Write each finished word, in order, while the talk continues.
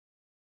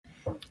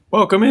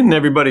Welcome in,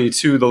 everybody,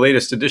 to the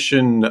latest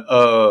edition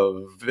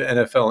of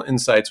NFL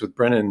Insights with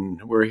Brennan.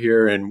 We're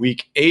here in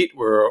week 8.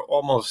 We're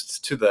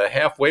almost to the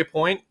halfway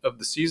point of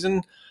the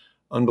season.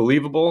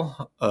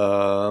 Unbelievable.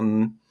 A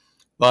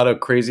lot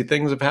of crazy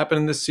things have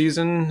happened this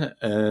season,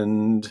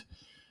 and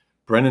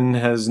Brennan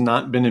has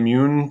not been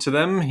immune to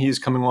them. He's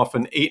coming off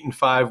an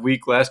 8-5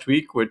 week last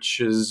week, which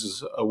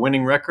is a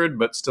winning record,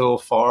 but still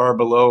far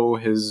below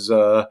his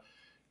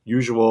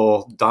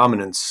usual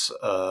dominance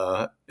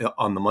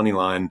on the money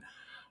line.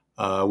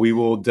 We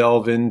will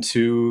delve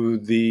into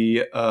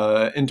the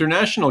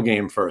international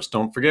game first.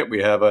 Don't forget,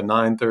 we have a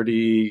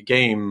 9:30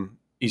 game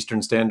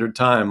Eastern Standard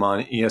Time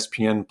on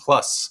ESPN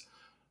Plus.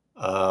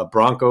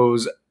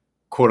 Broncos,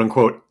 quote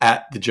unquote,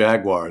 at the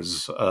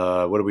Jaguars.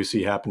 What do we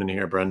see happening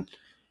here, Bren?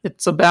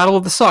 It's a battle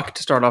of the suck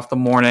to start off the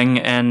morning,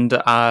 and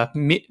I,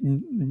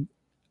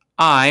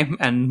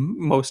 and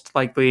most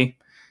likely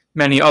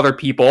many other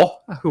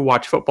people who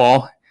watch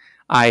football,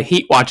 I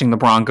hate watching the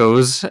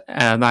Broncos,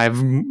 and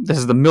this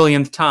is the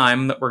millionth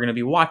time that we're going to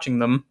be watching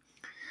them,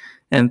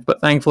 but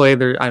thankfully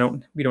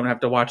we don't have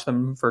to watch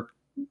them for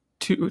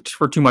too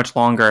much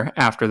longer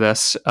after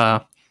this.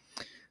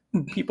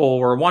 People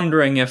were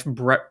wondering if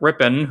Brett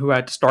Rippon, who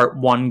had to start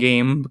one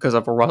game because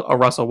of a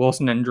Russell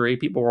Wilson injury,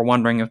 people were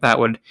wondering if that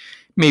would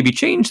maybe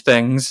change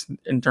things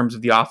in terms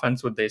of the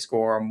offense. Would they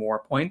score more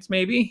points?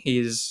 Maybe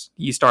he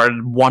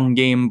started one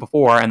game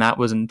before, and that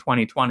was in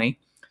 2020.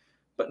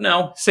 But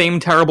no, same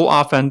terrible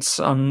offense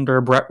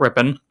under Brett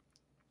Rippon,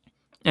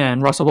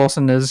 and Russell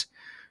Wilson is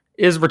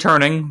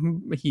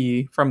returning.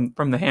 He from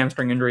the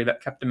hamstring injury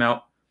that kept him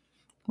out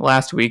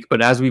last week.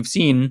 But as we've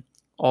seen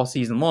all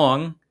season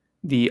long,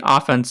 the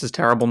offense is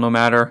terrible no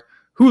matter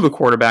who the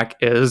quarterback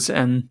is.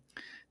 And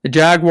the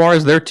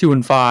Jaguars, they're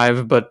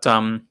 2-5, but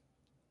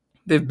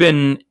they've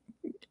been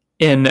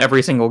in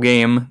every single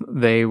game.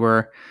 They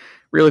were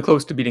really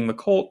close to beating the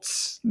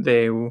Colts.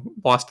 They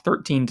lost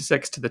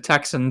 13-6 to the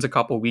Texans a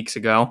couple weeks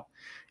ago,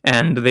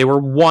 and they were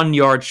 1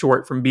 yard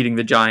short from beating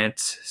the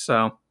Giants.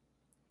 So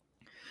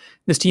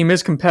this team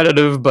is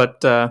competitive,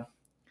 but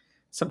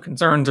some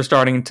concerns are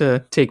starting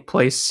to take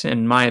place,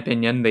 in my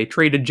opinion. They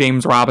traded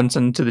James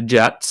Robinson to the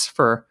Jets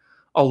for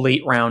a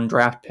late round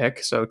draft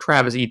pick. So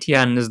Travis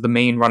Etienne is the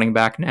main running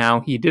back now.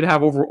 He did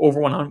have over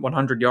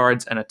 100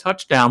 yards and a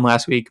touchdown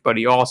last week, but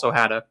he also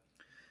had a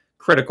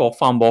critical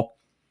fumble.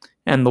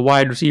 And the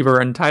wide receiver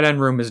and tight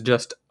end room is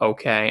just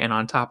okay. And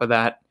on top of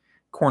that,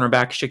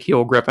 cornerback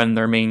Shaquille Griffin,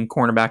 their main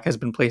cornerback, has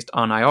been placed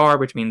on IR,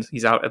 which means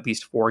he's out at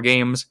least 4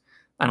 games.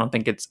 I don't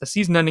think it's a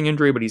season-ending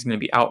injury, but he's going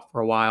to be out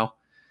for a while.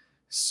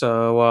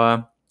 So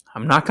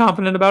I'm not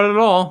confident about it at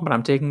all, but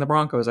I'm taking the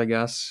Broncos, I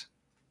guess.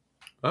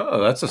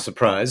 Oh, that's a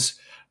surprise.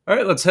 All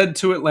right, let's head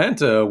to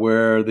Atlanta,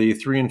 where the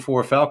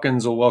 3-4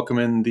 Falcons will welcome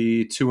in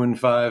the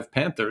 2-5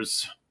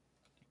 Panthers.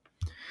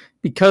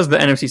 Because the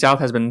NFC South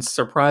has been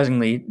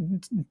surprisingly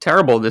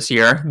terrible this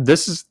year,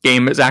 this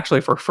game is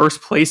actually for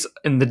first place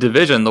in the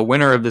division. The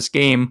winner of this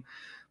game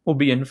will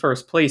be in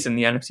first place in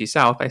the NFC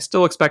South. I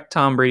still expect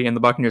Tom Brady and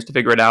the Buccaneers to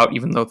figure it out,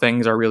 even though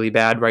things are really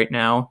bad right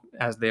now,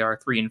 as they are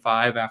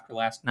 3-5 after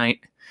last night.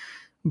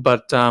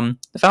 But the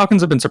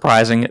Falcons have been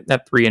surprising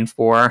at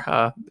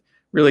 3-4,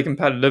 really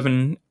competitive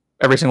in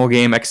every single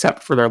game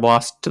except for their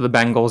loss to the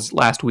Bengals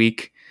last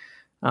week.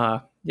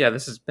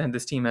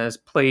 This team has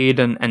played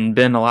and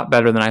been a lot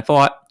better than I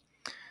thought.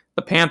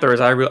 The Panthers,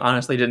 I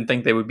honestly didn't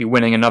think they would be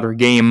winning another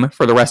game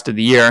for the rest of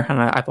the year,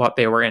 and I thought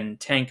they were in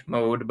tank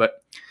mode,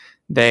 but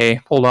they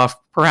pulled off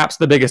perhaps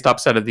the biggest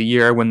upset of the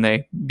year when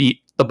they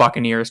beat the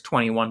Buccaneers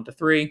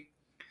 21-3.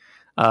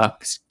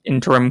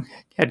 Interim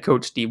head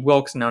coach Steve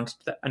Wilks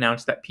announced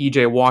that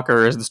PJ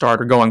Walker is the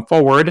starter going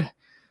forward,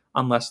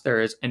 unless there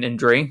is an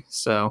injury.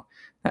 So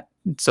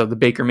the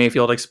Baker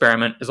Mayfield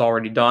experiment is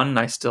already done.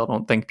 I still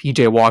don't think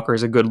PJ Walker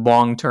is a good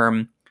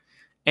long-term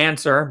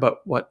answer,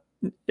 but what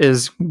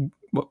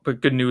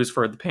good news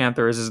for the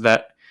Panthers is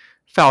that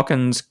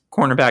Falcons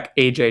cornerback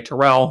AJ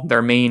Terrell,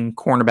 their main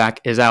cornerback,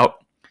 is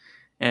out.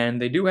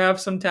 And they do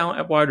have some talent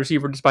at wide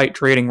receiver despite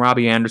trading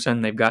Robbie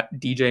Anderson. They've got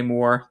DJ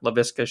Moore,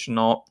 Laviska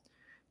Shenault.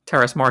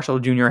 Terrace Marshall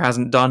Jr.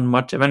 hasn't done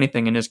much of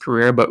anything in his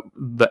career, but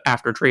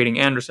after trading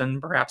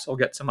Anderson, perhaps he'll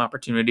get some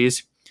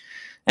opportunities.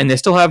 And they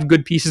still have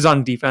good pieces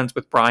on defense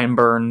with Brian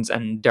Burns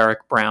and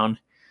Derek Brown.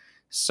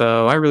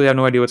 So I really have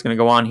no idea what's going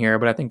to go on here,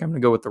 but I think I'm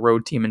going to go with the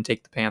road team and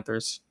take the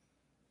Panthers.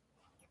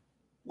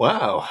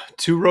 Wow,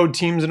 2 road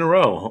teams in a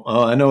row.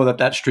 I know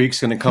that streak's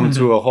going to come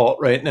to a halt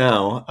right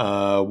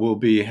now. We'll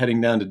be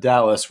heading down to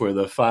Dallas, where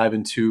the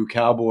 5-2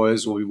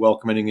 Cowboys will be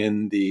welcoming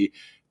in the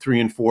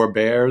 3-4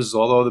 Bears,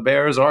 although the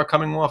Bears are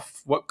coming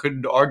off what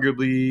could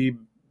arguably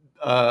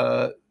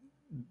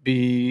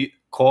be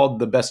called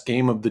the best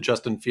game of the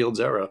Justin Fields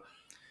era.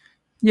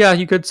 Yeah,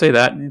 you could say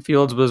that.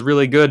 Fields was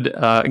really good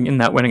in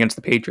that win against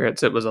the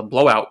Patriots. It was a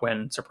blowout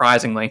win,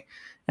 surprisingly,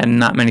 and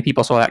not many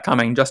people saw that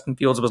coming. Justin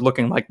Fields was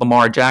looking like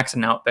Lamar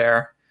Jackson out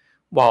there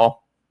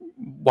while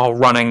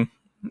running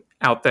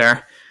out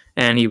there,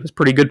 and he was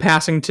pretty good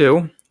passing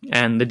too.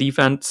 And the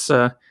defense,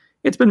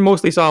 it's been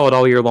mostly solid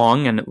all year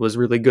long, and it was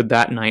really good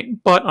that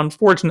night. But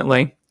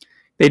unfortunately,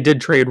 They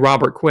did trade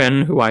Robert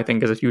Quinn, who I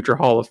think is a future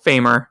Hall of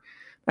Famer,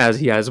 as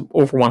he has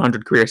over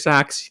 100 career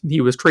sacks. He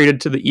was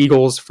traded to the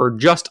Eagles for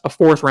just a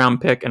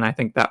 4th-round pick, and I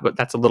think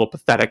that's a little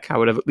pathetic. I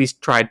would have at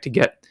least tried to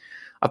get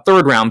a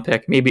 3rd-round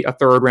pick, maybe a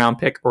 3rd-round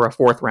pick or a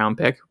 4th-round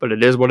pick, but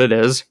it is what it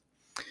is.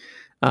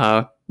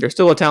 They're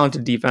still a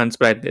talented defense,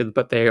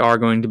 but they are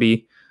going to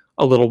be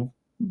a little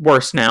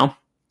worse now.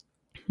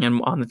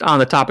 And on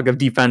the topic of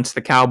defense,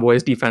 the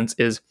Cowboys' defense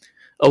is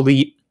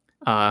elite,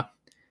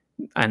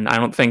 and I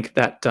don't think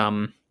that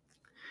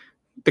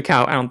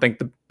I don't think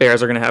the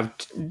Bears are going to have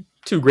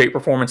two great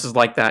performances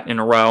like that in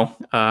a row.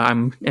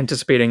 I'm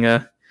anticipating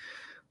a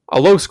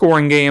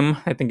low-scoring game.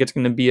 I think it's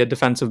going to be a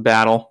defensive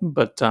battle,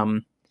 but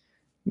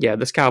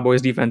this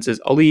Cowboys defense is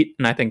elite,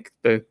 and I think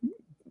the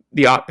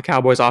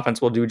Cowboys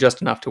offense will do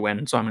just enough to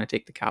win. So I'm going to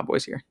take the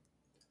Cowboys here.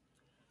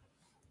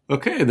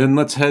 Okay, then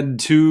let's head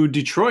to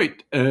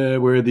Detroit,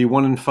 where the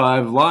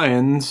 1-5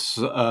 Lions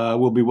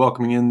will be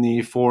welcoming in the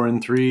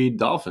 4-3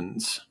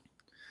 Dolphins.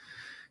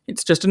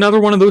 It's just another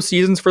one of those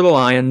seasons for the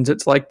Lions.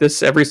 It's like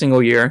this every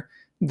single year.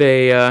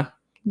 They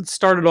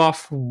started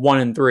off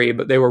 1-3,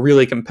 but they were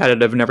really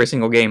competitive in every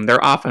single game. Their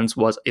offense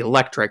was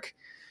electric.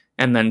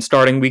 And then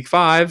starting week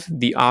 5,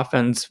 the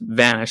offense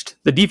vanished.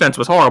 The defense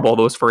was horrible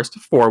those first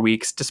 4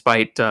 weeks,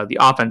 despite the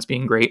offense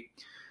being great.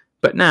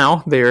 But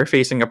now they're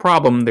facing a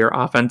problem. Their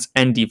offense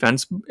and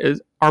defense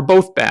are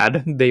both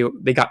bad.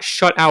 They got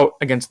shut out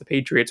against the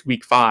Patriots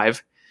week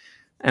 5,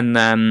 and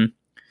then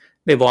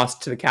they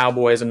lost to the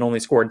Cowboys and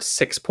only scored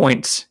 6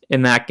 points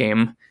in that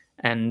game.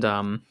 And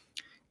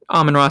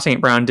Amon-Ra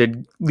St. Brown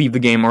did leave the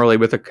game early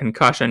with a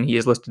concussion. He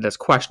is listed as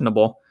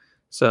questionable,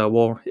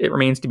 so it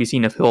remains to be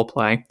seen if he'll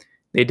play.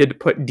 They did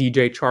put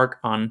DJ Chark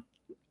on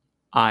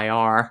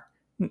IR.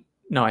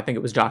 No, I think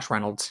it was Josh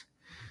Reynolds.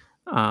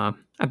 I'm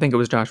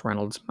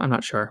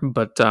not sure.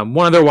 But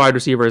one of their wide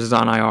receivers is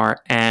on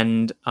IR,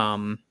 and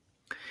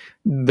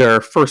their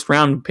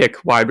 1st-round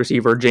pick wide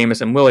receiver,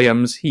 Jameson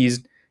Williams,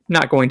 he's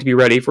not going to be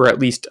ready for at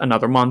least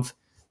another month.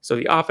 So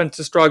the offense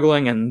is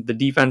struggling, and the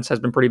defense has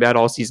been pretty bad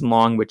all season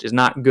long, which is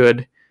not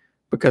good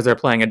because they're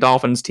playing a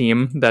Dolphins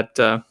team that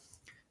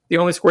they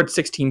only scored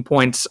 16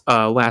 points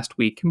last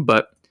week,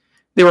 but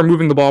they were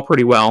moving the ball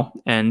pretty well,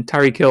 and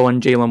Tyreek Hill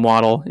and Jalen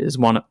Waddle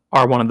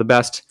are one of the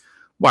best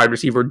wide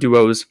receiver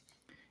duos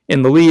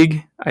in the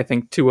league. I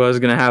think Tua is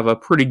going to have a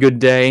pretty good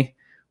day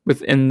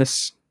in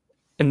this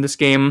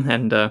game,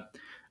 and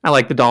I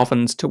like the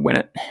Dolphins to win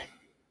it.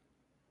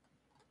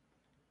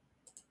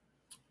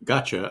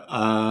 Gotcha.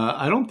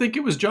 I don't think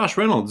it was Josh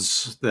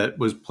Reynolds that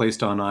was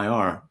placed on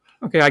IR.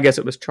 Okay, I guess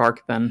it was Chark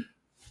then.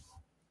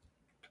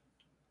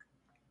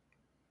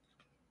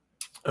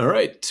 All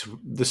right.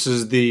 This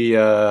is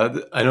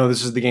I know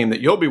this is the game that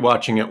you'll be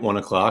watching at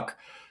 1:00.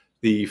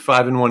 The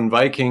 5-1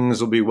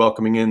 Vikings will be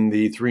welcoming in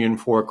the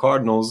 3-4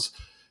 Cardinals.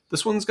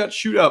 This one's got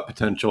shootout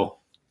potential.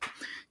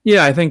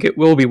 Yeah, I think it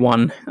will be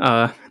one.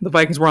 The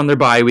Vikings were on their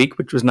bye week,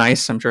 which was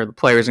nice. I'm sure the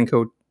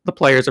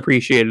players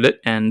appreciated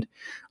it, and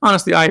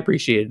honestly, I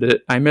appreciated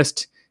it. I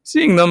missed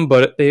seeing them,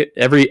 but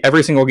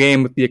every single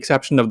game, with the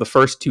exception of the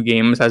first 2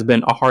 games, has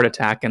been a heart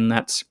attack, and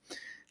that's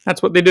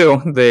what they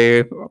do.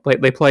 They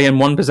play in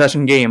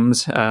 1-possession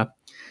games.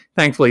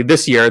 Thankfully,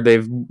 this year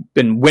they've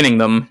been winning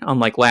them,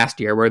 unlike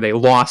last year where they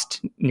lost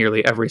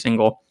nearly every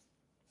single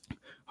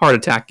heart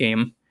attack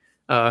game.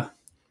 The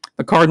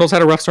Cardinals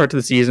had a rough start to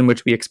the season,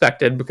 which we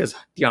expected because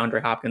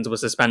DeAndre Hopkins was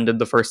suspended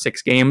the first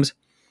 6 games.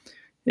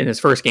 In his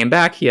first game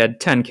back, he had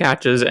 10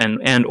 catches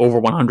and over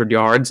 100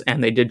 yards,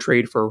 and they did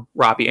trade for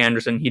Robbie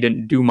Anderson. He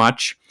didn't do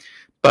much,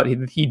 but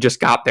he just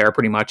got there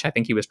pretty much. I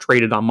think he was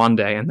traded on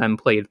Monday and then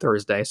played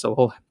Thursday,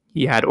 so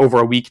he had over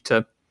a week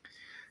to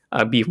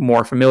be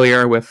more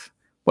familiar with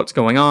what's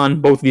going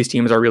on. Both of these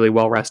teams are really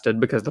well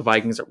rested because the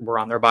Vikings were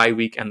on their bye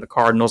week and the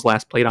Cardinals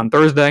last played on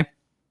Thursday.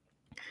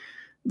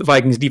 The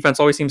Vikings defense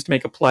always seems to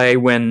make a play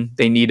when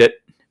they need it,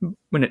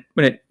 when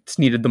it's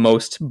needed the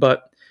most,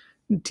 but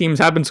teams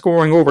have been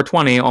scoring over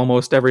 20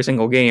 almost every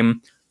single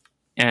game.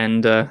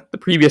 And the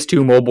previous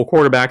 2 mobile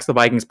quarterbacks the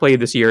Vikings played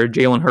this year,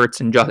 Jalen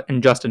Hurts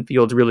and Justin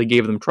Fields, really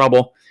gave them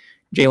trouble.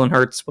 Jalen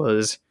Hurts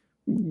was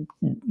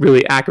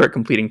really accurate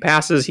completing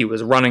passes. He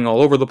was running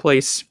all over the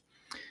place.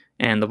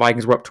 And the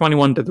Vikings were up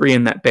 21-3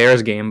 in that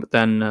Bears game. But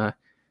then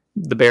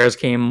the Bears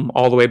came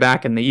all the way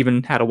back, and they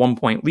even had a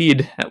 1-point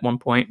lead at one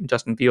point.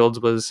 Justin Fields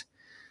was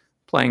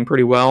playing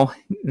pretty well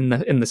in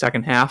the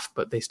second half,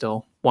 but they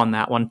still won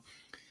that one.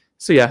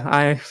 So yeah,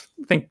 I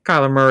think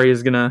Kyler Murray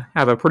is going to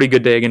have a pretty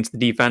good day against the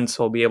defense.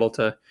 He'll be able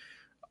to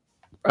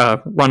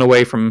run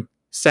away from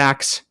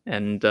sacks,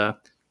 and the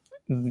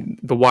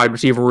wide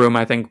receiver room,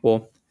 I think,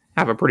 will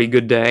have a pretty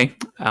good day.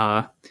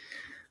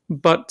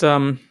 But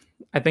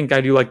I think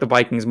I do like the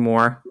Vikings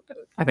more.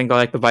 I think I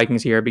like the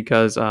Vikings here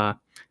because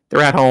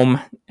they're at home,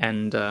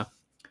 and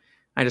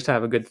I just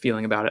have a good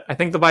feeling about it. I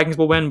think the Vikings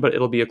will win, but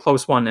it'll be a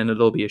close one, and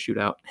it'll be a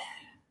shootout.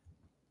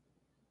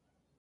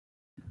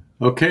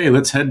 Okay,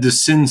 let's head to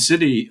Sin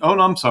City. Oh,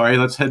 no, I'm sorry.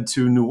 Let's head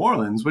to New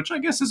Orleans, which I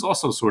guess is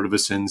also sort of a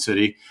Sin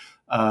City,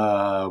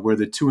 where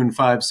the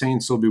 2-5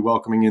 Saints will be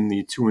welcoming in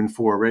the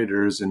 2-4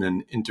 Raiders in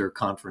an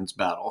interconference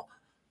battle.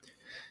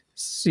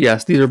 So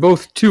yes, these are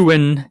both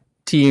 2-win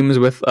teams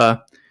with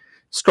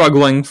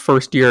struggling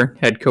first-year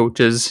head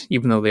coaches.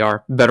 Even though they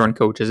are veteran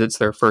coaches, it's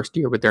their first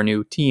year with their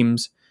new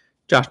teams.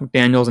 Josh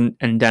McDaniels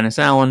and Dennis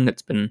Allen.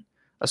 It's been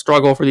a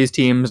struggle for these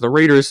teams. The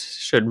Raiders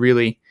should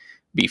really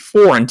be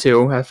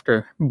 4-2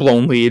 after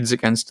blown leads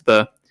against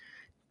the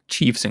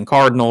Chiefs and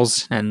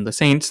Cardinals, and the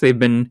Saints. They've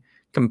been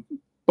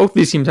both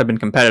these teams have been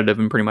competitive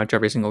in pretty much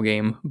every single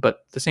game.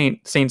 But the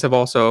Saints are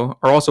also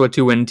a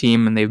 2-win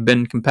team, and they've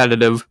been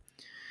competitive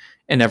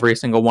in every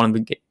single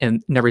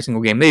in every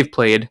single game they've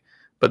played.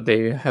 But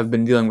they have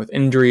been dealing with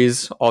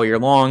injuries all year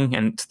long,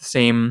 and it's the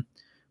same.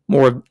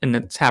 And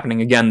it's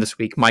happening again this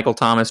week. Michael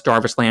Thomas,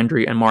 Jarvis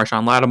Landry, and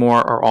Marshawn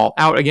Lattimore are all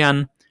out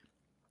again.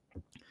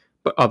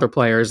 But other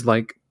players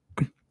like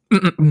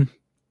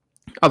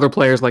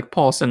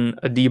Paulson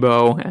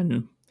Adebo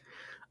and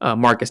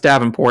Marcus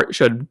Davenport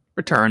should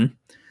return.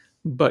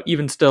 But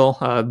even still,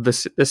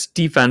 this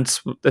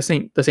defense, the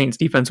Saints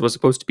defense was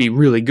supposed to be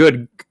really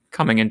good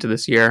coming into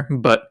this year,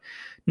 but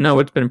no,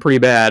 it's been pretty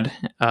bad.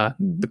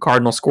 The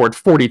Cardinals scored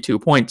 42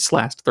 points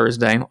last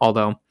Thursday,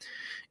 although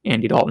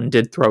Andy Dalton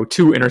did throw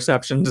 2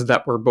 interceptions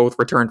that were both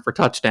returned for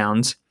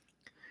touchdowns.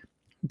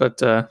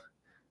 But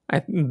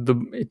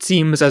it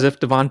seems as if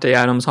Devontae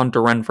Adams,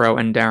 Hunter Renfrow,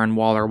 and Darren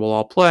Waller will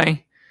all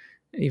play,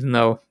 even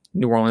though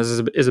New Orleans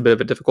is a bit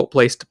of a difficult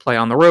place to play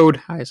on the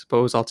road. I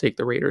suppose I'll take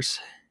the Raiders.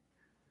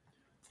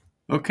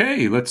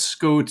 Okay, let's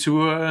go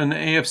to an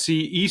AFC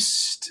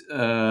East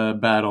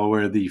battle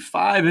where the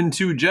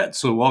 5-2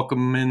 Jets will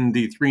welcome in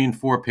the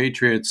 3-4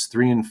 Patriots.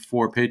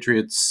 3-4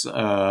 Patriots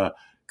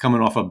coming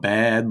off a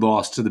bad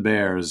loss to the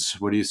Bears.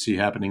 What do you see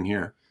happening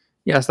here?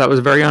 Yes, that was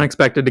very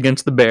unexpected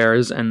against the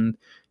Bears, and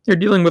they're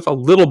dealing with a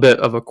little bit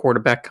of a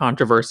quarterback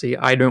controversy.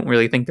 I don't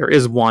really think there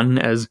is one,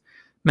 as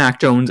Mac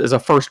Jones is a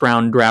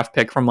first-round draft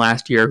pick from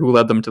last year who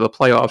led them to the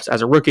playoffs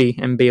as a rookie,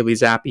 and Bailey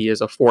Zappi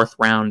is a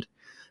fourth-round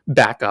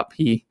backup.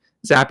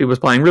 Zappi was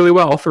playing really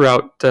well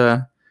throughout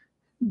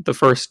his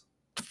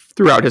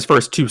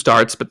first 2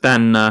 starts, but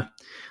then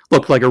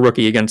looked like a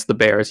rookie against the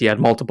Bears. He had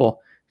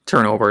multiple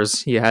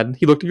turnovers. He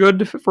looked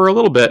good for a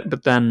little bit,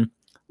 but then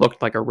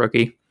looked like a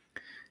rookie.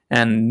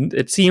 And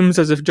it seems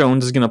as if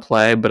Jones is going to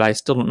play, but I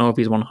still don't know if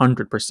he's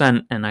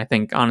 100%. And I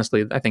think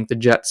the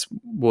Jets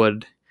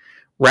would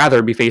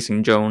rather be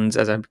facing Jones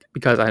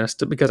because I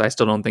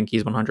still don't think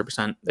he's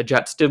 100%. The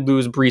Jets did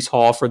lose Breece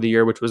Hall for the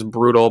year, which was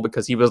brutal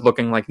because he was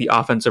looking like the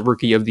offensive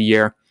rookie of the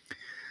year.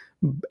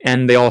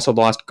 And they also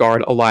lost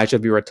guard Elijah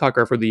Vera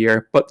Tucker for the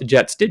year. But the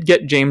Jets did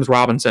get James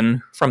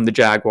Robinson from the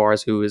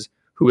Jaguars, who is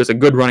a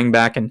good running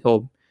back, and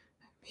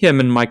him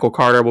and Michael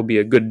Carter will be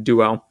a good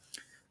duo.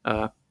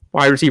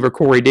 Wide receiver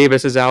Corey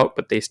Davis is out,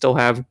 but they still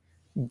have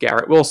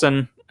Garrett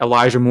Wilson.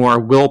 Elijah Moore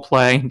will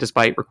play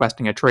despite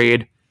requesting a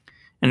trade,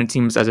 and it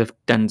seems as if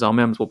Denzel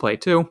Mims will play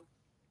too.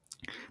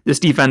 This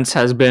defense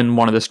has been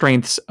one of the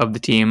strengths of the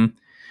team,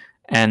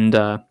 and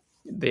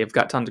they've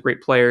got tons of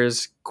great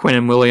players.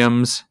 Quinnen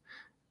Williams,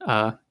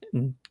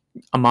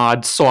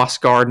 Ahmad Sauce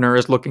Gardner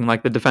is looking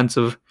like the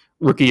defensive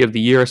rookie of the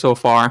year so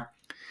far.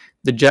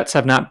 The Jets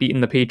have not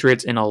beaten the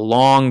Patriots in a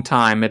long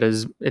time. It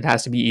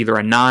has to be either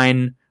a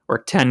 9 or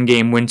 10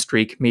 game win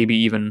streak, maybe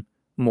even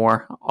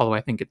more. Although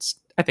I think it's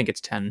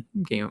 10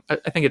 game.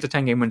 I think it's a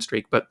 10 game win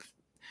streak, but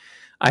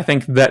I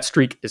think that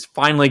streak is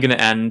finally going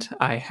to end.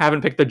 I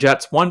haven't picked the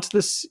Jets once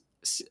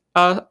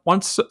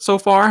so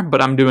far,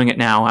 but I'm doing it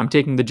now. I'm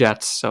taking the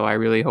Jets, so I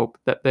really hope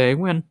that they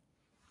win.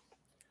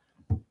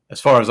 As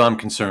far as I'm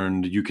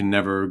concerned, you can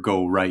never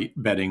go right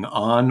betting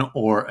on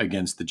or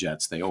against the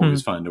Jets. They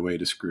always find a way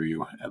to screw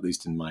you, at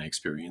least in my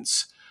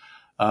experience.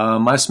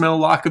 My smell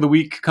lock of the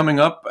week coming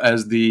up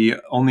as the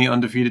only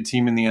undefeated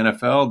team in the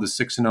NFL, the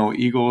 6-0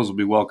 Eagles will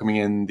be welcoming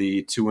in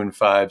the 2-5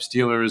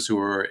 Steelers, who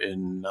are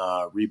in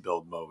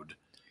rebuild mode.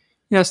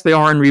 Yes, they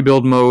are in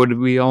rebuild mode.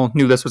 We all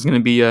knew this was going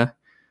to be a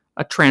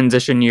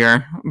transition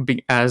year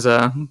as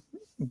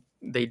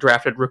they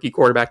drafted rookie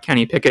quarterback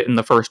Kenny Pickett in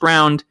the first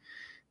round.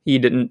 He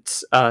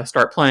didn't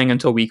start playing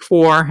until week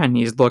 4, and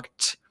he's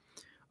looked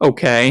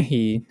okay.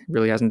 He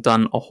really hasn't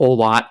done a whole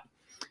lot.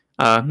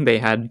 They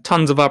had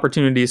tons of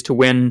opportunities to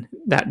win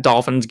that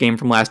Dolphins game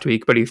from last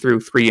week, but he threw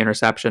 3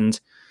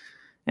 interceptions.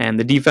 And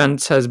the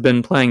defense has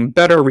been playing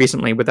better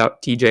recently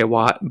without TJ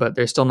Watt, but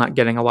they're still not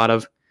getting a lot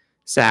of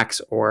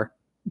sacks or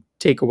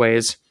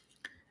takeaways.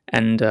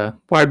 And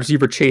wide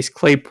receiver Chase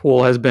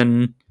Claypool has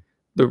been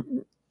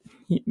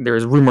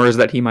there's rumors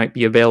that he might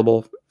be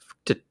available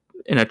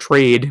in a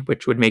trade,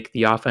 which would make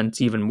the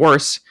offense even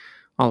worse.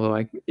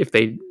 Although if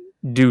they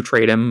do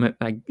trade him,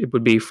 it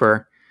would be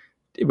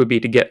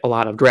to get a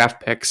lot of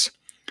draft picks.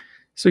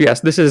 So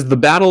yes, this is the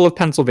Battle of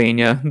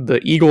Pennsylvania.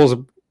 The Eagles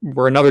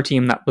were another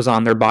team that was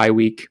on their bye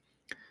week.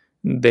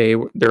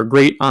 They're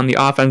great on the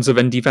offensive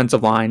and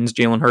defensive lines.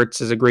 Jalen Hurts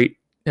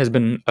has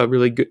been a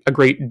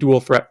great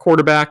dual threat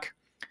quarterback.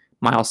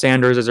 Miles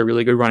Sanders is a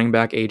really good running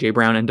back. A.J.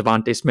 Brown and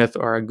Devontae Smith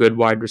are a good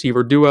wide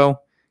receiver duo.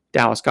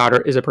 Dallas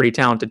Goedert is a pretty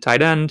talented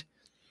tight end.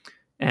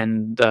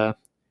 And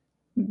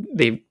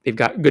they've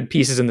got good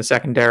pieces in the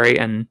secondary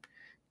and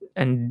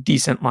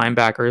decent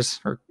linebackers,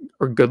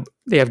 or good.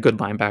 They have good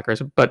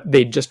linebackers, but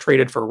they just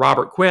traded for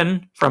Robert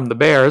Quinn from the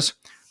Bears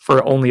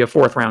for only a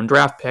 4th-round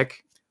draft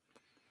pick,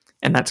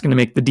 and that's going to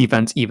make the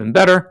defense even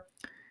better.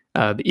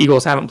 The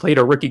Eagles haven't played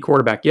a rookie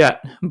quarterback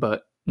yet,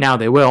 but now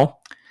they will.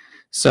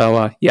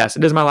 So, yes,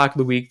 it is my lock of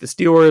the week. The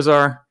Steelers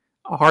are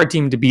a hard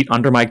team to beat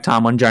under Mike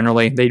Tomlin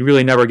generally. They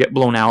really never get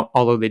blown out,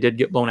 although they did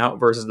get blown out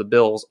versus the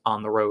Bills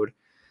on the road.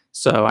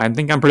 So I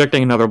think I'm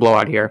predicting another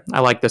blowout here. I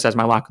like this as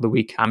my lock of the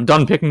week. I'm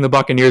done picking the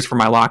Buccaneers for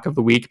my lock of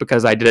the week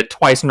because I did it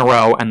twice in a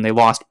row and they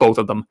lost both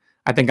of them.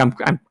 I think I'm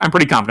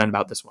pretty confident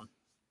about this one.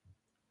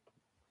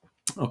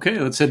 Okay,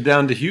 let's head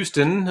down to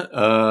Houston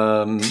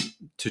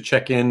to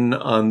check in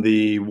on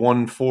the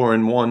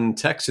 1-4-1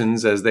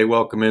 Texans as they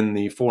welcome in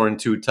the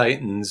 4-2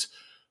 Titans,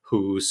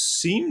 who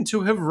seem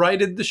to have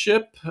righted the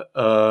ship.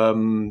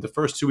 The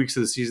first 2 weeks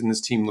of the season,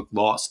 this team looked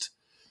lost.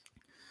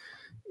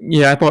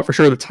 Yeah, I thought for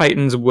sure the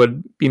Titans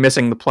would be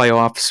missing the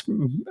playoffs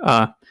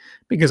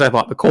because I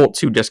thought the Colts,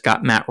 who just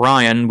got Matt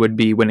Ryan, would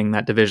be winning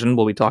that division.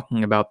 We'll be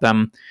talking about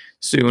them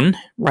soon,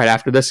 right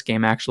after this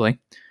game, actually.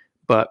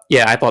 But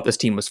yeah, I thought this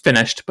team was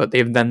finished, but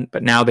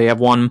now they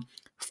have won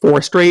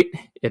 4 straight.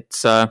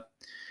 It's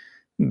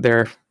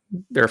their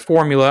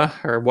formula,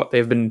 or what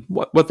they've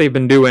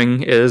been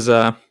doing is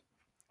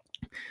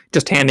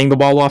just handing the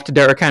ball off to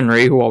Derrick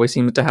Henry, who always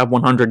seems to have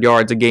 100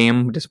 yards a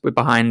game, just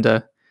behind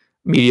a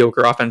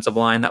mediocre offensive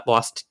line that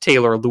lost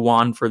Taylor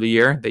Lewan for the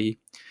year. They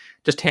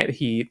just hand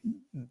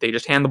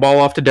the ball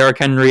off to Derrick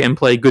Henry and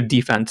play good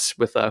defense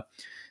with a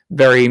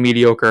very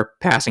mediocre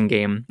passing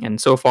game. And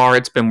so far,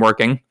 it's been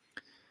working.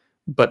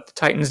 But the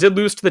Titans did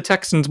lose to the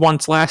Texans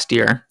once last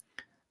year,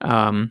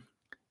 when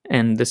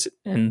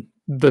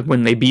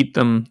they beat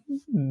them,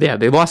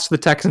 they lost to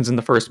the Texans in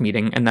the first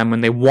meeting, and then when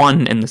they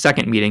won in the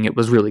second meeting, it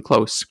was really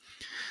close.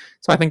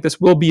 So I think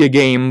this will be a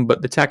game,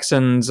 but the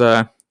Texans,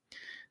 I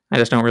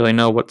just don't really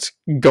know what's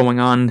going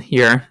on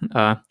here.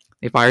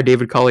 They fired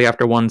David Culley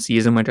after 1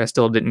 season, which I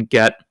still didn't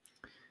get.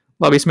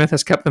 Lovie Smith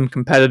has kept them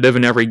competitive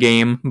in every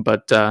game,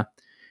 but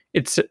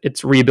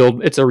it's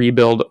rebuild. It's a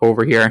rebuild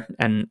over here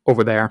and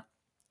over there,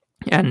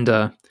 and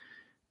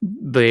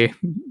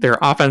their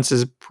offense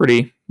is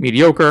pretty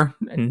mediocre,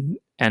 and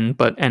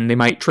they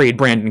might trade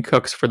Brandon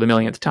Cooks for the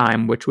millionth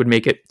time, which would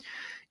make it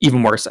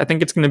even worse. I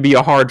think it's going to be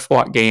a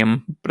hard-fought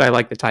game, but I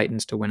like the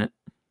Titans to win it.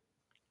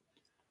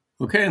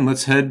 Okay, and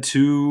let's head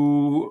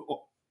to,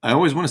 I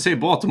always want to say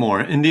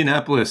Baltimore,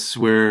 Indianapolis,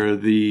 where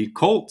the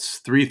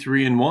Colts,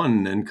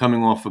 3-3-1, and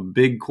coming off a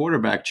big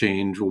quarterback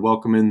change, will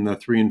welcome in the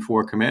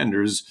 3-4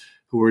 Commanders,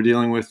 who are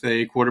dealing with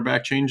a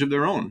quarterback change of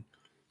their own.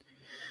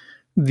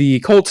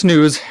 The Colts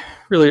news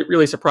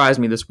really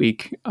surprised me this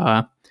week.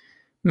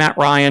 Matt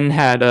Ryan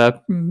had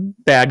a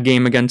bad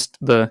game against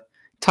the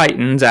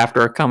Titans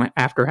after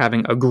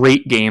having a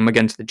great game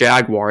against the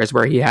Jaguars,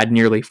 where he had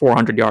nearly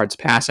 400 yards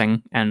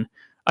passing and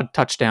a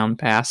touchdown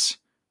pass.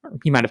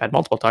 He might have had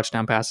multiple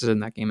touchdown passes in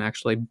that game,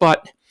 actually.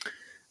 But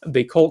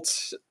the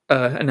Colts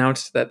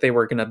announced that they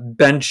were going to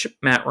bench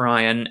Matt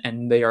Ryan,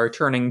 and they are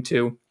turning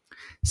to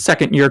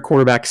second-year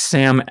quarterback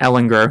Sam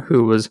Ehlinger,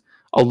 who was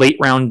a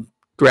late-round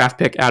draft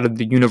pick out of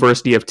the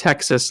University of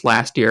Texas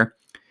last year.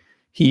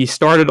 He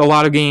started a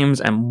lot of games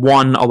and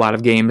won a lot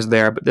of games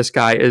there, but this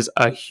guy is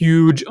a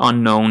huge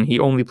unknown. He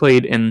only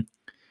played in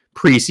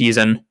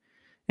preseason,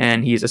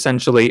 and he's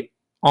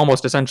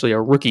almost essentially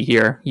a rookie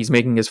here. He's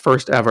making his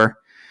first ever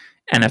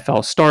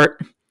NFL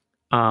start.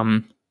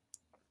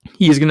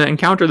 He is going to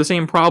encounter the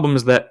same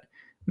problems that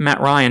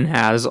Matt Ryan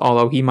has,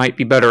 although he might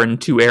be better in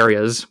 2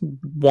 areas,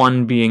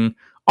 1 being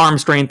arm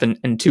strength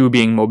and 2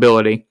 being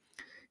mobility.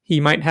 He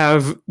might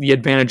have the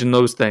advantage in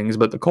those things,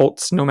 but the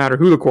Colts, no matter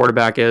who the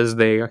quarterback is,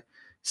 they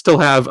still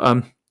have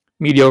a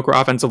mediocre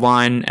offensive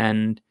line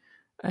and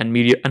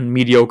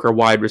mediocre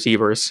wide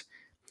receivers.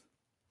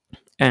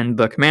 And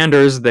the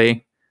Commanders,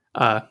 they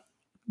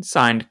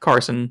signed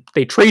Carson.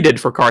 They traded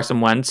for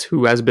Carson Wentz,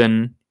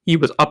 he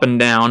was up and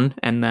down,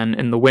 and then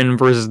in the win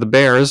versus the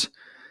Bears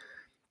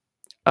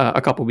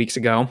a couple weeks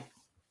ago,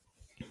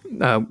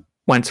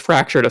 Wentz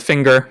fractured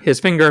his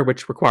finger,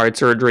 which required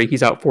surgery.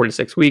 He's out 4 to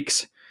 6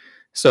 weeks.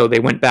 So they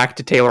went back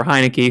to Taylor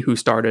Heineke, who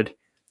started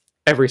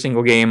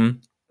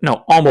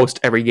almost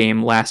every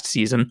game last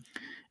season,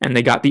 and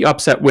they got the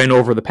upset win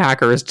over the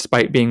Packers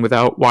despite being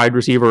without wide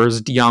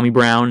receivers De'Ami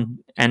Brown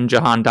and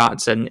Jahan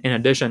Dotson, in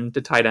addition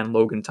to tight end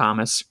Logan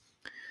Thomas.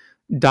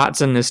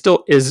 Dotson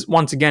is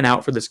once again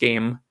out for this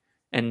game,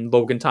 and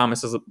Logan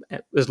Thomas is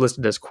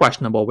listed as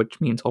questionable, which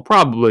means he'll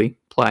probably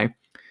play.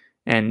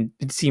 And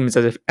it seems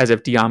as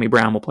if De'Ami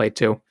Brown will play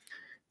too.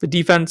 The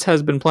defense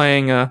has been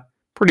playing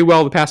pretty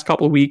well the past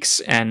couple of weeks,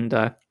 and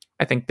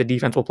I think the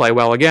defense will play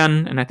well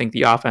again, and I think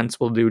the offense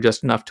will do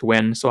just enough to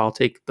win, so I'll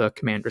take the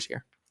Commanders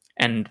here.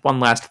 And one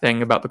last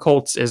thing about the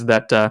Colts is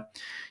that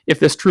if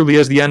this truly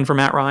is the end for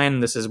Matt Ryan,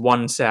 this is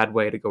one sad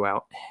way to go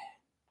out.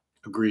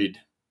 Agreed.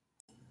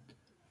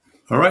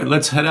 All right,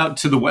 let's head out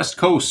to the West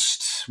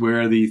Coast,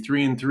 where the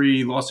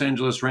 3-3 Los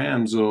Angeles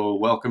Rams will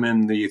welcome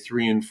in the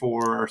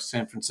 3-4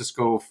 San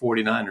Francisco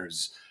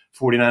 49ers.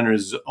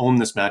 49ers own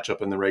this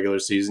matchup in the regular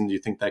season. Do you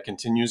think that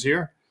continues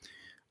here?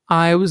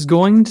 I was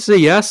going to say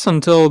yes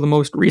until the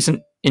most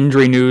recent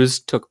injury news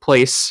took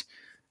place.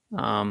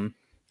 The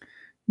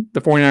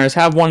 49ers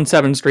have won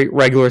 7 straight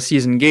regular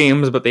season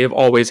games, but they have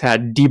always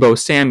had Deebo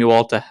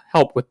Samuel to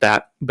help with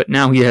that. But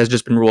now he has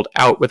just been ruled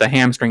out with a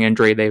hamstring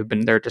injury.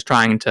 They're just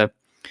trying to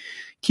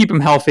keep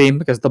him healthy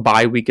because the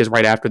bye week is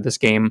right after this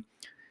game.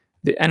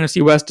 The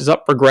NFC West is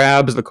up for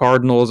grabs. The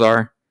Cardinals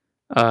are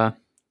 2-5,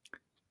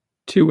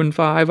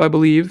 I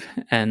believe,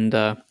 and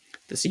the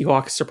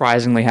Seahawks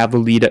surprisingly have the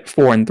lead at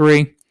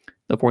 4-3.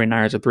 The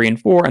 49ers are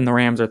 3-4, and the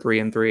Rams are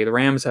 3-3. The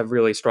Rams have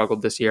really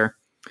struggled this year,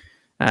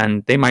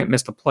 and they might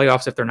miss the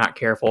playoffs if they're not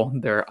careful.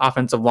 Their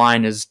offensive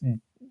line has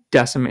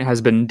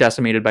been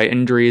decimated by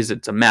injuries.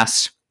 It's a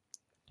mess.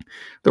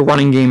 The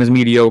running game is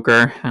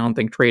mediocre. I don't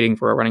think trading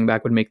for a running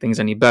back would make things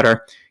any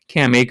better.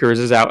 Cam Akers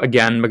is out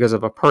again because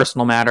of a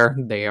personal matter.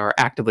 They are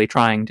actively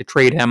trying to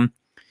trade him.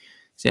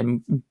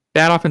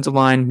 Bad offensive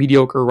line,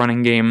 mediocre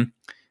running game.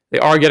 They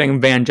are getting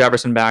Van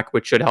Jefferson back,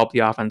 which should help the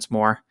offense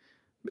more.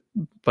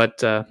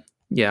 But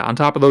on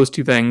top of those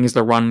two things,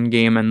 the run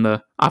game and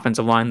the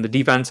offensive line, the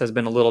defense has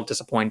been a little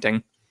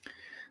disappointing.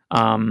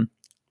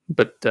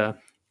 But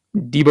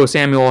Deebo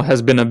Samuel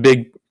has been a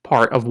big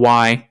part of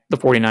why the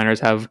 49ers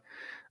have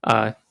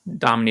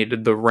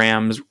dominated the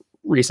Rams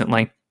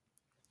recently.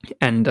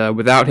 And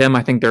without him,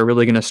 I think they're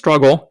really going to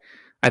struggle.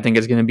 I think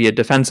it's going to be a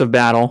defensive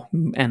battle,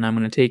 and I'm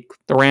going to take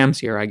the Rams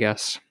here, I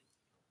guess.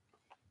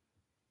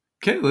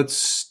 Okay, let's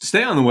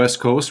stay on the West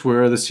Coast,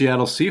 where the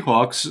Seattle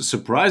Seahawks,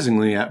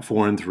 surprisingly at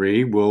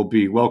 4-3, will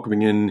be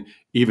welcoming in,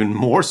 even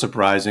more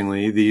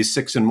surprisingly, the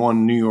 6-1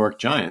 New York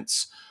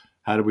Giants.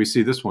 How do we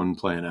see this one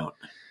playing out?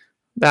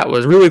 That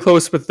was really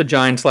close with the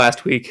Giants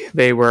last week.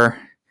 They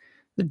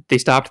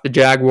stopped the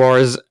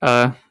Jaguars,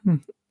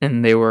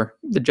 and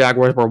the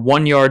Jaguars were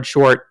 1 yard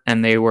short,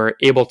 and the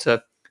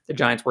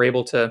Giants were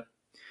able to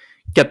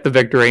get the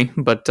victory.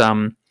 But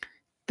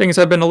things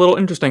have been a little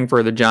interesting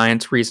for the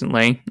Giants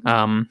recently.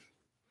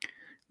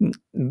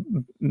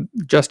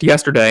 Just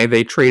yesterday,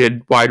 they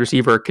traded wide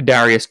receiver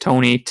Kadarius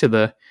Toney to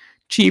the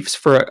Chiefs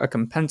for a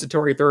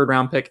compensatory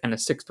 3rd-round pick and a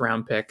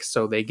 6th-round pick.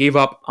 So they gave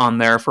up on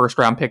their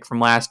 1st-round pick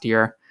from last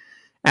year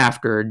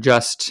after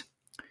just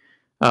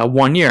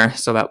 1 year.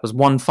 So that was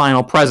one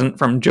final present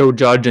from Joe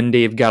Judge and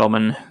Dave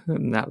Gettleman.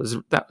 And that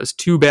was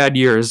 2 bad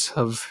years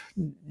of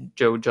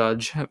Joe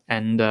Judge.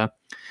 And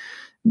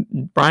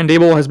Brian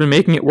Daboll has been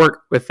making it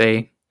work with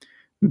a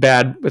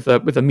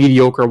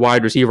mediocre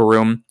wide receiver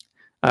room.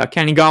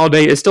 Kenny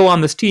Golladay is still on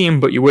this team,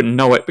 but you wouldn't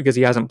know it because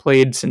he hasn't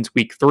played since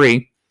week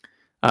 3.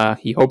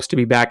 He hopes to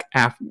be back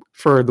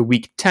for the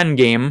week 10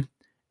 game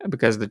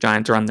because the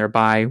Giants are on their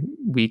bye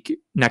week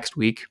next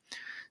week.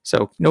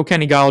 So no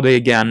Kenny Golladay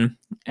again,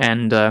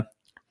 and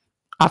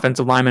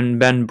offensive linemen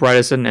Ben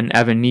Bredesen and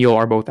Evan Neal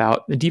are both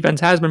out. The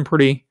defense has been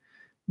pretty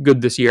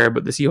good this year,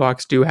 but the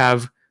Seahawks do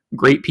have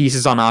great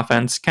pieces on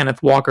offense.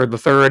 Kenneth Walker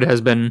III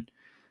has been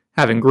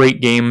having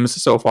great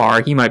games so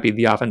far. He might be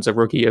the offensive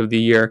rookie of the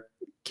year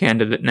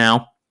candidate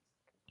now.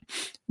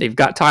 They've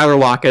got Tyler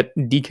Lockett.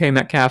 DK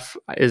Metcalf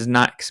is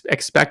not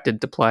expected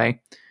to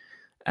play,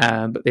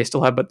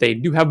 but they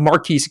do have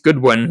Marquise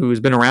Goodwin, who's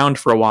been around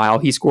for a while.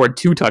 He scored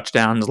 2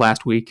 touchdowns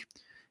last week,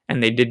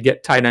 and they did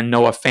get tight end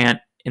Noah Fant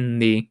in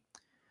the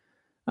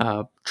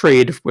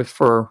trade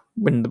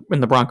when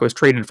the Broncos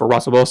traded for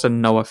Russell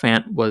Wilson. Noah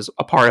Fant was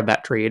a part of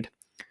that trade.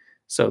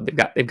 So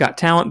they've got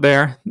talent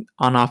there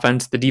on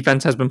offense. The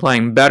defense has been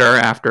playing better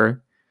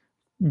after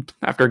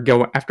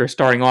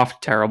starting off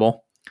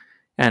terrible.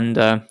 And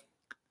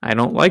I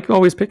don't like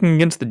always picking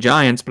against the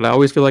Giants, but I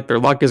always feel like their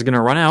luck is going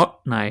to run out,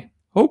 and I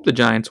hope the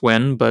Giants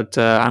win, but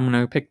I'm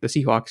going to pick the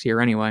Seahawks here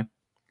anyway.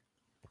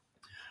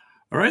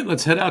 All right,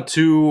 let's head out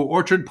to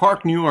Orchard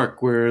Park, New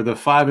York, where the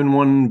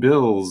 5-1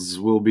 Bills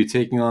will be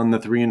taking on the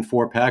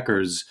 3-4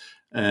 Packers.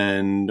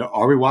 And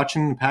are we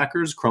watching the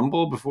Packers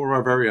crumble before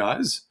our very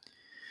eyes?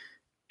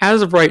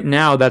 As of right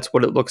now, that's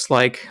what it looks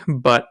like,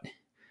 but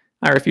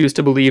I refuse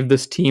to believe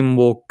this team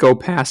will go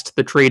past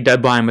the trade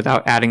deadline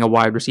without adding a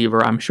wide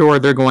receiver. I'm sure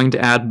they're going to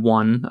add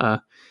one.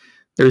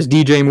 There's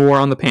DJ Moore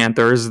on the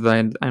Panthers.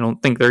 I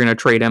don't think they're going to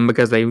trade him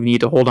because they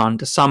need to hold on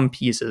to some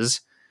pieces.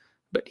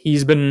 But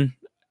there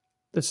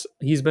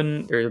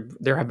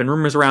have been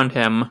rumors around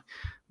him,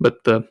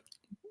 but the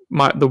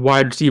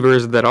wide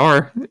receivers that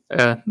are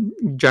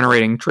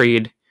generating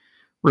trade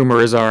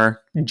rumors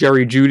are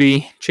Jerry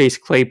Jeudy, Chase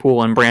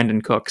Claypool, and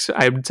Brandon Cooks.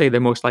 I would say they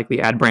most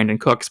likely add Brandon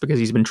Cooks because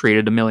he's been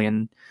traded a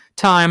million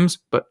times,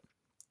 but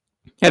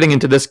heading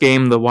into this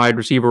game, the wide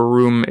receiver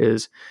room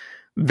is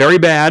very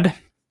bad.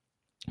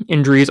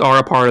 Injuries are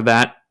a part of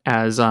that,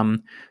 as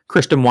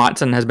Christian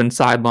Watson has been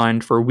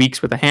sidelined for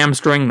weeks with a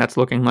hamstring. That's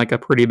looking like a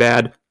pretty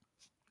bad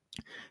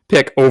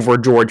pick over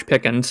George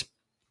Pickens.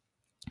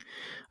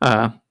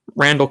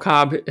 Randall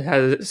Cobb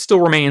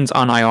still remains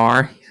on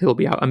IR. He'll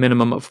be out a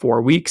minimum of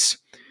 4 weeks.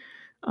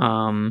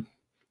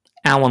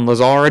 Alan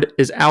Lazard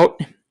is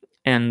out,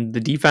 and the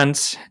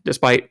defense,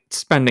 despite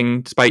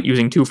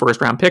using 2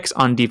 first-round picks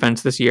on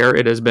defense this year,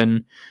 it has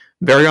been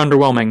very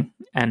underwhelming.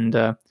 And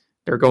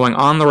they're going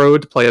on the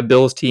road to play a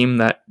Bills team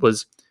that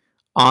was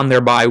on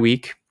their bye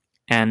week,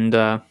 and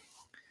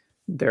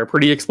they're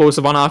pretty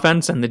explosive on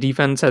offense, and the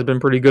defense has been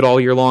pretty good all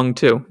year long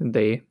too.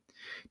 They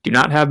do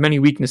not have many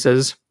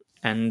weaknesses,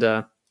 and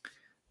the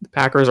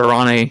Packers are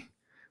on a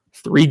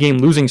 3-game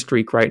losing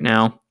streak right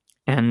now.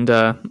 And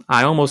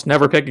I almost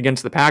never pick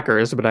against the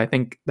Packers, but I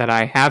think that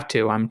I have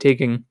to. I'm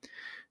taking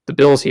the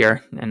Bills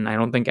here, and I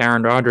don't think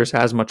Aaron Rodgers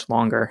has much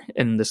longer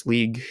in this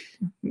league.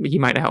 He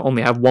might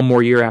only have 1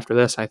 more year after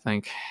this, I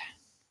think.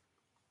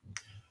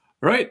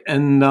 Right,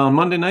 and on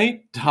Monday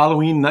night,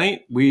 Halloween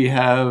night, we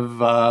have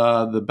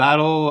the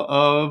Battle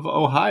of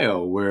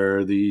Ohio,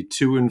 where the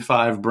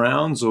 2-5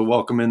 Browns will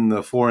welcome in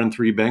the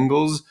 4-3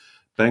 Bengals.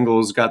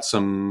 Bengals got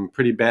some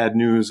pretty bad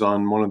news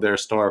on one of their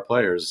star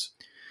players.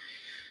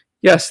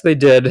 Yes, they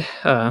did.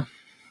 Wide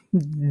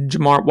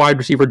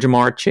receiver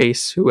Ja'Marr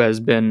Chase, who has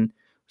been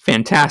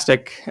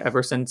fantastic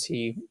ever since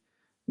he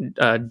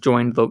entered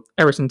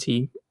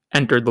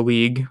the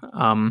league.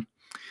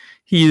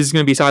 He's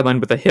going to be sidelined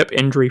with a hip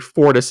injury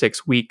 4 to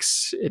 6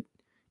 weeks.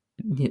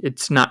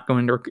 It's not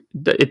going to.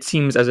 It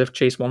seems as if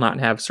Chase will not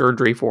have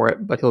surgery for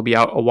it, but he'll be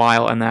out a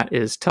while, and that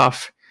is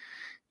tough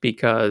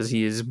because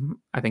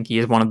I think he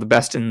is one of the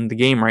best in the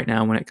game right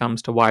now when it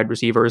comes to wide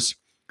receivers.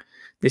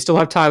 They still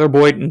have Tyler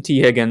Boyd and T.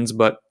 Higgins,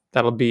 but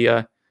that'll be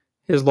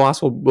his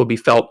loss will be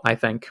felt, I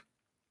think.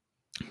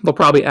 They'll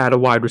probably add a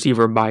wide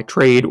receiver by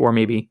trade or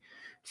maybe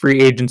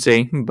free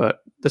agency, but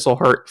this will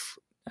hurt.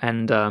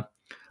 And the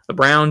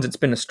Browns, it's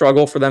been a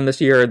struggle for them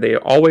this year. They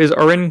always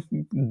are in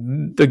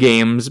the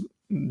games.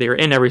 They're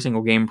in every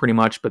single game pretty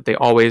much, but they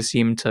always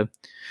seem to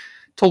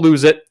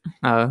lose them.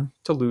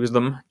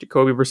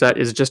 Jacoby Brissett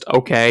is just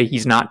okay.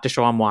 He's not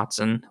Deshaun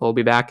Watson. He'll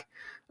be back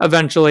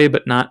eventually,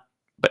 but not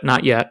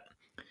yet.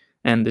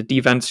 And the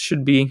defense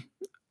should be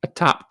a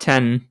top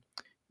 10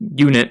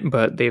 unit,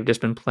 but they've just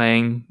been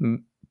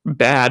playing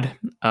bad.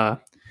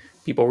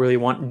 People really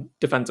want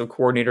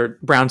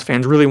Browns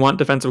fans really want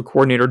defensive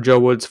coordinator Joe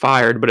Woods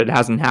fired, but it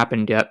hasn't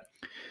happened yet.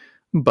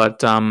 But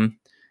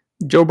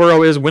Joe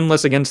Burrow is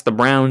winless against the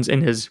Browns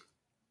in his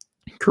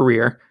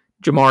career.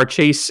 Ja'Marr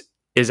Chase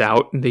is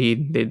out. They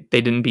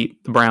didn't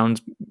beat the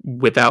Browns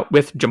with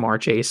Ja'Marr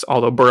Chase,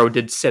 although Burrow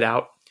did sit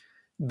out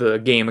the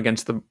game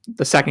against the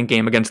second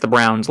game against the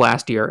Browns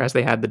last year as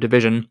they had the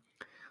division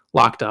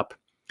locked up.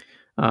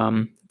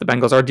 The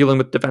Bengals are dealing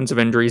with defensive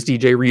injuries.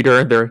 DJ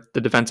Reader, the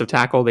defensive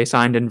tackle they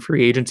signed in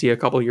free agency a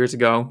couple years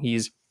ago,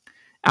 he's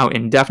out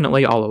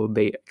indefinitely, although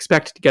they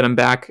expect to get him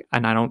back.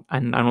 And I don't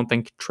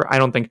think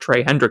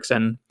Trey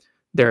Hendrickson,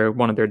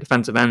 one of their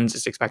defensive ends,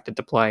 is expected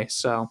to play.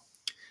 So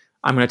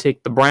I'm going to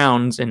take the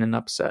Browns in an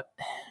upset.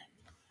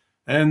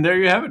 And there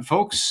you have it,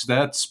 folks.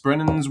 That's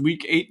Brennan's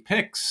Week 8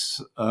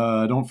 picks.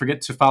 Don't forget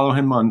to follow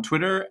him on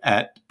Twitter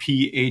at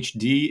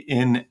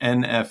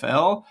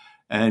PhDinNFL,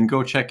 and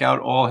go check out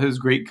all his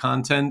great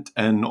content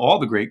and all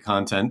the great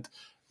content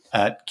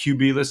at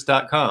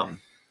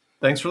QBlist.com.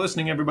 Thanks for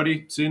listening,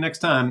 everybody. See you next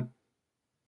time.